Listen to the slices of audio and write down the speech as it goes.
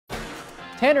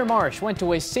Tanner Marsh went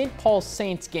to a St. Paul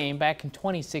Saints game back in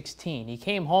 2016. He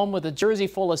came home with a jersey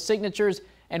full of signatures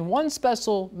and one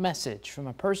special message from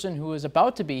a person who is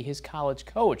about to be his college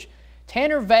coach.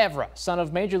 Tanner Vavra, son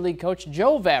of Major League Coach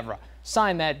Joe Vavra,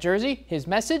 signed that jersey. His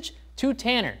message to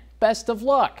Tanner: best of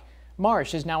luck.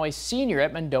 Marsh is now a senior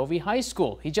at Mondovi High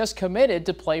School. He just committed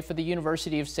to play for the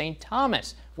University of St.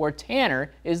 Thomas, where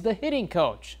Tanner is the hitting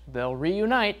coach. They'll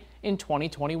reunite in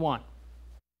 2021.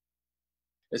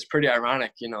 It's pretty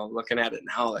ironic, looking at it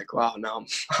now, like, wow, now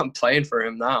I'm playing for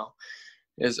him now.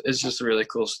 It's just a really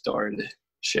cool story to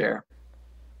share.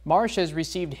 Marsh has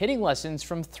received hitting lessons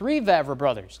from 3 Vavra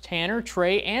brothers, Tanner,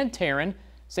 Trey, and Taryn.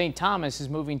 St. Thomas is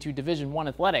moving to Division I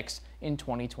athletics in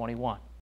 2021.